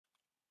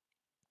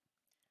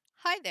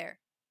Hi there.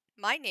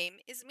 My name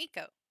is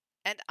Miko,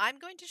 and I'm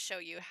going to show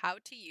you how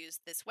to use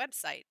this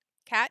website,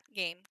 Cat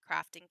Game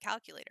Crafting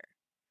Calculator.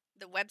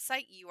 The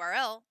website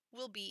URL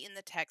will be in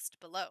the text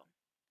below.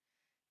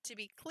 To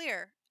be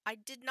clear, I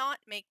did not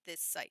make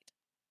this site.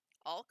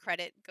 All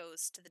credit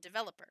goes to the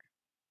developer.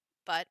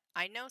 But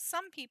I know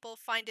some people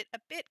find it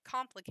a bit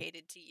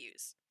complicated to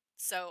use,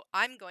 so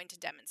I'm going to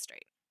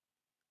demonstrate.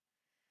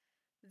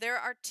 There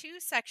are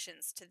two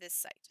sections to this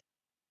site.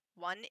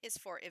 One is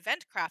for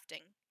event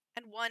crafting,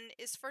 and one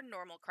is for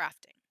normal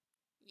crafting.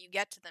 You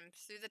get to them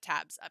through the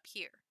tabs up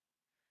here.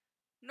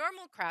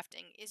 Normal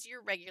crafting is your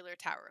regular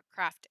tower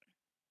crafting.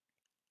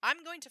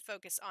 I'm going to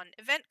focus on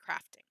event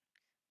crafting,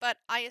 but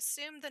I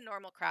assume the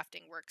normal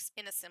crafting works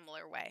in a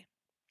similar way.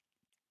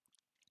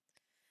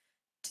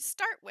 To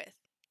start with,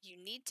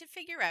 you need to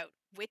figure out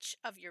which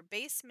of your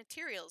base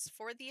materials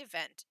for the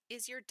event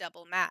is your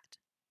double mat.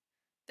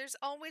 There's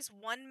always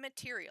one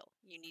material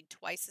you need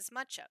twice as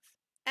much of,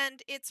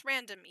 and it's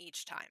random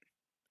each time.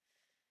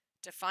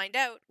 To find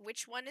out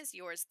which one is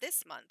yours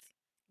this month,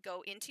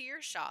 go into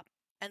your shop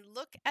and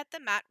look at the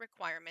mat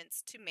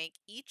requirements to make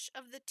each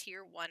of the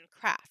Tier 1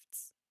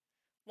 crafts.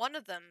 One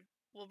of them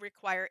will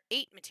require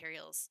 8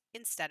 materials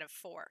instead of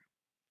 4.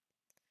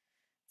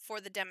 For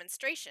the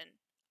demonstration,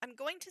 I'm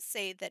going to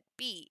say that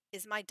B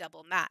is my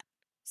double mat,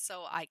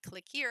 so I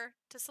click here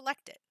to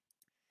select it.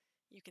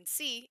 You can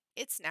see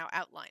it's now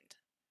outlined.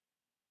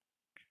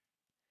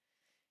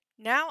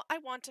 Now I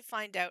want to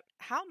find out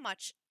how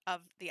much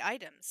of the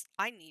items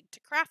I need to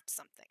craft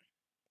something.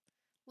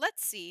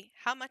 Let's see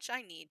how much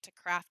I need to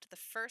craft the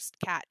first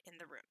cat in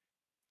the room.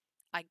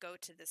 I go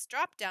to this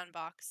drop-down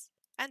box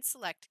and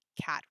select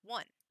Cat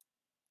 1.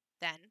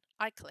 Then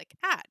I click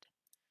Add.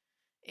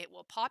 It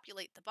will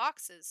populate the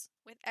boxes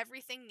with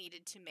everything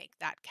needed to make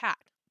that cat.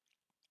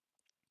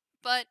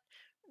 But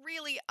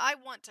really, I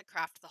want to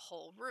craft the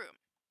whole room.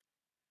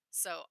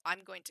 So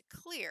I'm going to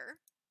clear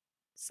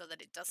so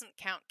that it doesn't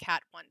count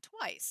Cat 1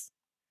 twice.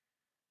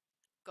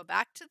 Go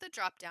back to the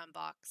drop-down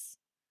box,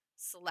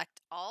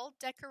 select all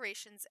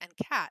decorations and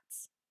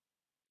cats,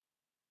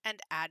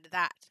 and add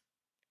that.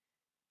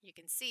 You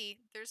can see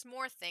there's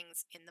more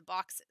things in the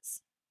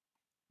boxes.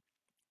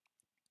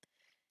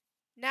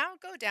 Now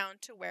go down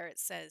to where it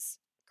says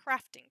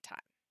crafting time.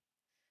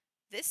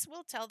 This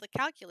will tell the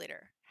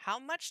calculator how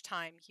much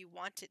time you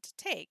want it to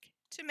take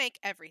to make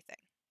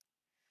everything.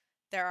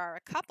 There are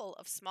a couple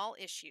of small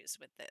issues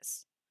with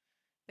this.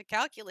 The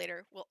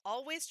calculator will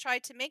always try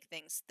to make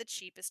things the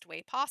cheapest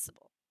way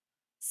possible.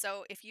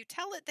 So if you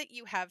tell it that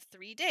you have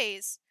 3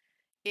 days,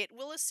 it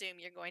will assume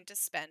you're going to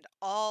spend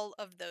all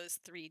of those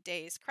 3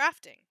 days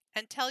crafting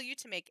and tell you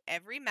to make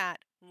every mat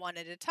one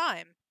at a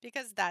time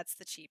because that's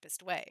the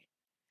cheapest way.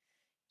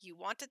 You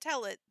want to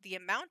tell it the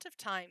amount of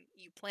time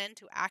you plan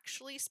to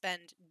actually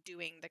spend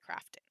doing the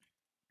crafting.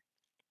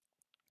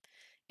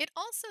 It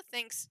also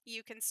thinks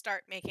you can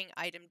start making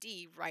item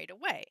D right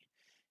away,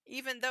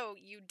 even though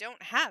you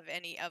don't have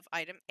any of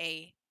item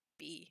A,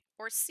 B,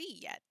 or C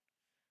yet.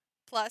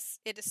 Plus,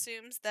 it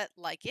assumes that,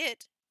 like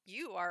it,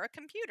 you are a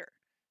computer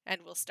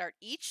and will start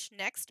each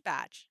next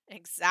batch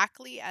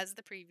exactly as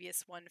the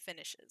previous one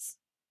finishes.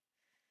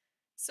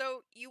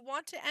 So you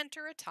want to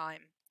enter a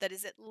time that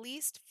is at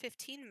least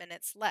 15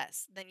 minutes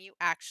less than you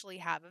actually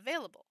have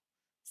available,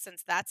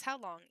 since that's how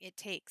long it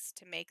takes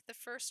to make the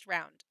first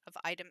round of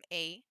item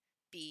A,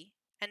 B,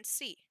 and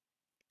C.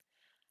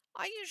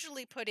 I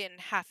usually put in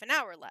half an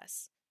hour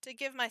less to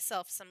give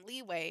myself some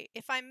leeway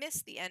if I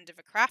miss the end of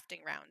a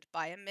crafting round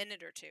by a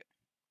minute or two.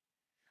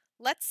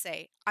 Let's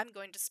say I'm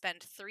going to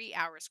spend 3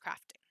 hours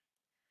crafting.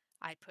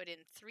 I put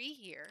in 3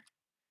 here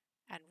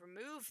and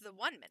remove the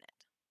 1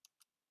 minute.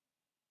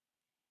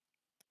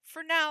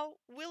 For now,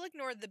 we'll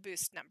ignore the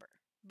boost number,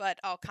 but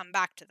I'll come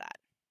back to that.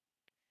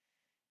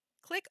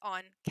 Click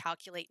on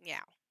Calculate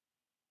Meow.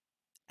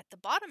 At the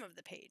bottom of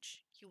the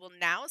page, you will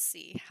now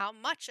see how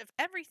much of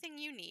everything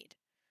you need,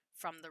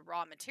 from the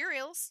raw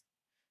materials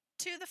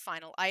to the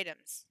final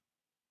items.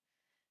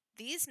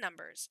 These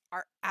numbers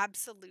are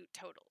absolute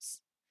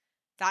totals.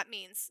 That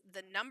means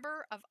the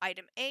number of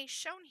item A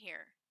shown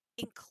here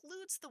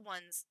includes the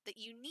ones that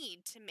you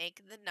need to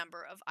make the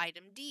number of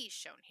item D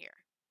shown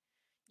here.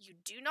 You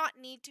do not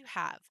need to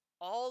have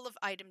all of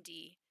item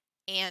D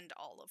and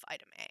all of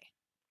item A.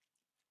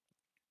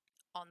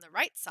 On the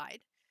right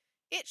side,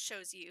 it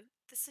shows you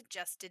the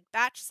suggested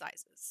batch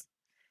sizes.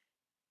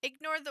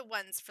 Ignore the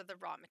ones for the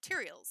raw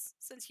materials,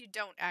 since you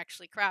don't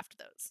actually craft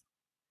those.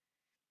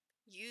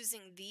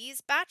 Using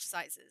these batch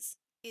sizes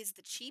is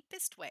the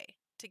cheapest way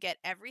to get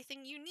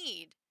everything you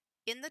need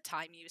in the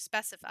time you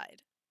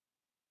specified.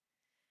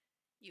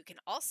 You can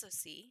also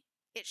see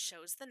it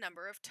shows the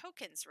number of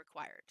tokens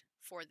required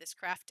for this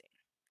crafting.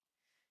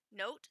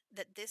 Note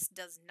that this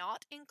does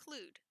not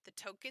include the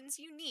tokens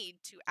you need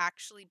to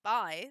actually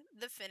buy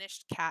the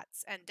finished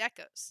cats and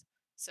decos,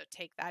 so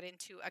take that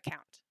into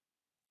account.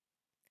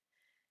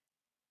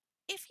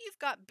 If you've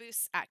got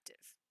boosts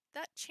active,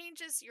 that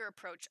changes your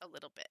approach a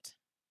little bit.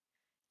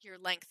 Your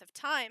length of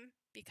time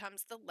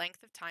becomes the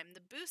length of time the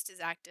boost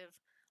is active,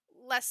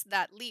 less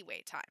that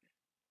leeway time.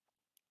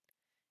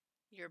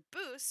 your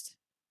boost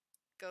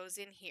goes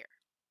in here.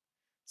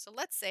 So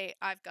let's say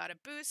I've got a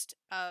boost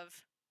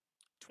of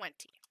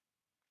 20.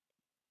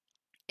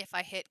 If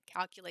I hit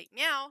calculate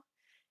now,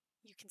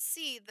 you can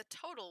see the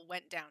total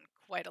went down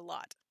quite a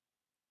lot.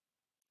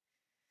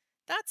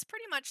 That's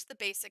pretty much the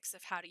basics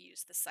of how to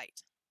use the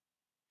site.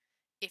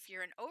 If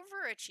you're an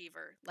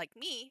overachiever like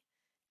me,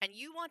 and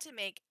you want to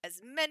make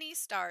as many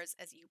stars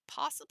as you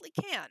possibly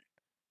can,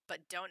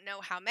 but don't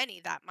know how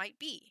many that might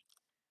be,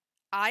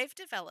 I've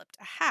developed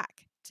a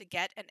hack to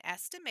get an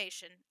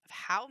estimation of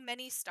how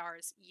many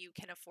stars you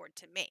can afford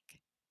to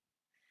make.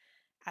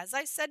 As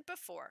I said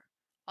before,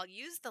 I'll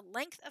use the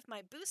length of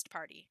my boost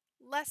party,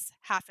 less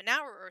half an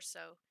hour or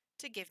so,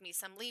 to give me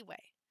some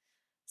leeway.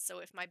 So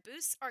if my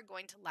boosts are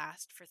going to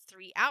last for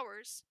 3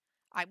 hours,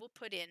 I will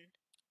put in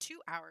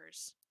 2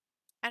 hours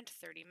and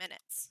 30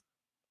 minutes.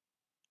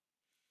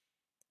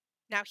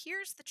 Now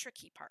here's the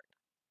tricky part.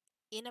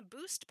 In a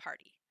boost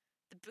party,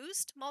 the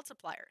boost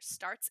multiplier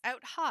starts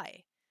out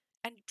high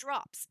and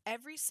drops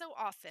every so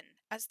often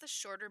as the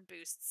shorter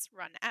boosts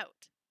run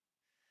out.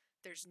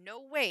 There's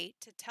no way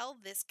to tell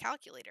this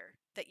calculator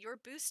that your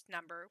boost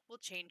number will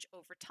change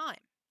over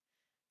time,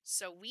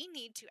 so we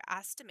need to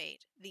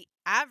estimate the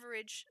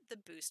average the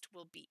boost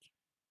will be.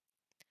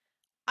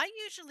 I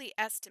usually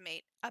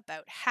estimate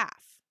about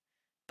half,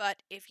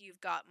 but if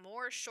you've got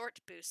more short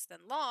boosts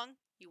than long,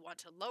 you want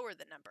to lower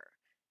the number.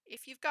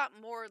 If you've got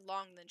more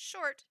long than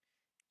short,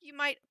 you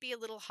might be a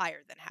little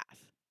higher than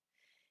half.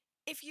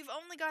 If you've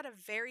only got a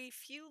very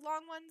few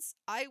long ones,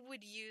 I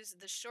would use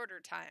the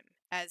shorter time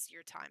as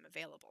your time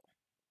available.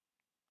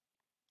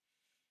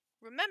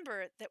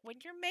 Remember that when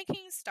you're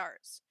making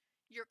stars,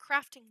 you're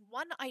crafting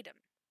one item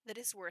that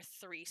is worth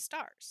 3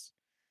 stars.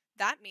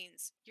 That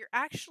means you're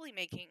actually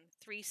making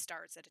 3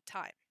 stars at a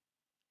time.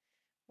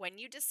 When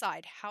you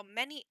decide how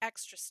many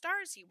extra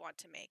stars you want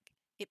to make,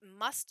 it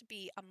must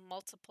be a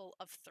multiple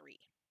of 3.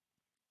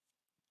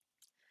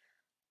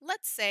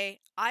 Let's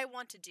say I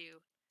want to do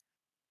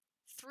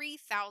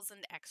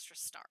 3,000 extra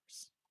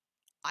stars.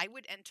 I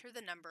would enter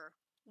the number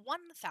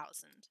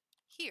 1,000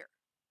 here.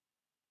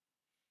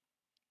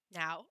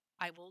 Now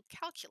I will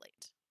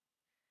calculate,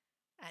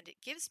 and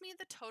it gives me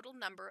the total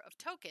number of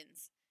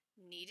tokens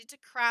needed to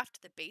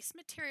craft the base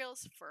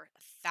materials for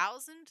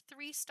 1,000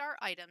 3-star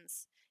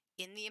items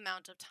in the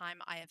amount of time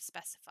I have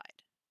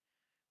specified.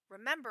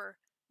 Remember,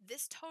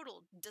 this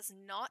total does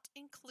not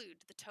include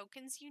the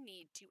tokens you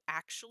need to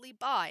actually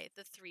buy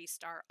the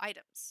 3-star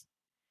items.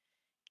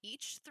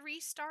 Each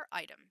 3-star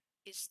item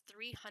is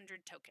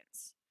 300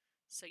 tokens.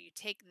 So you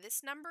take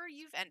this number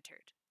you've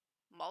entered,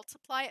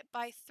 multiply it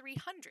by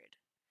 300,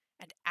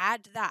 and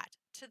add that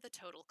to the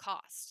total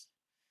cost.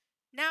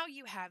 Now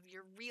you have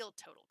your real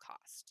total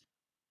cost.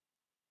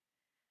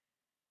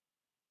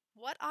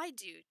 What I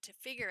do to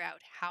figure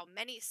out how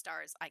many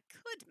stars I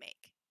could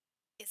make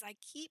is I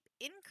keep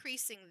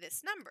increasing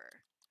this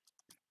number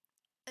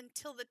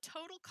until the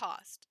total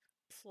cost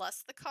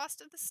plus the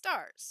cost of the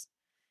stars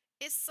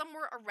is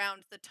somewhere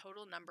around the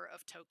total number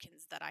of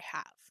tokens that I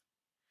have.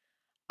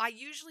 I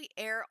usually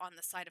err on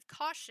the side of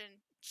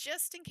caution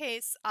just in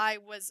case I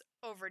was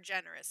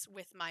overgenerous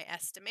with my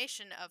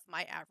estimation of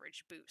my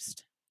average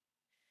boost.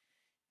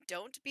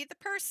 Don't be the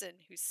person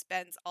who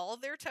spends all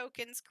their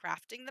tokens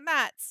crafting the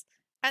mats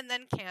and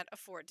then can't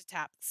afford to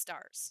tap the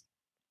stars.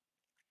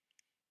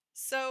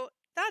 So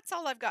that's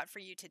all I've got for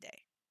you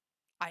today.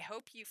 I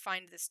hope you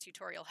find this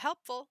tutorial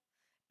helpful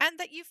and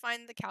that you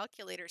find the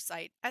calculator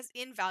site as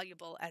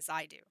invaluable as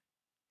I do.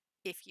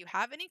 If you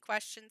have any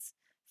questions,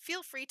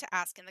 feel free to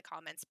ask in the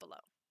comments below.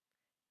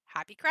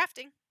 Happy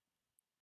crafting!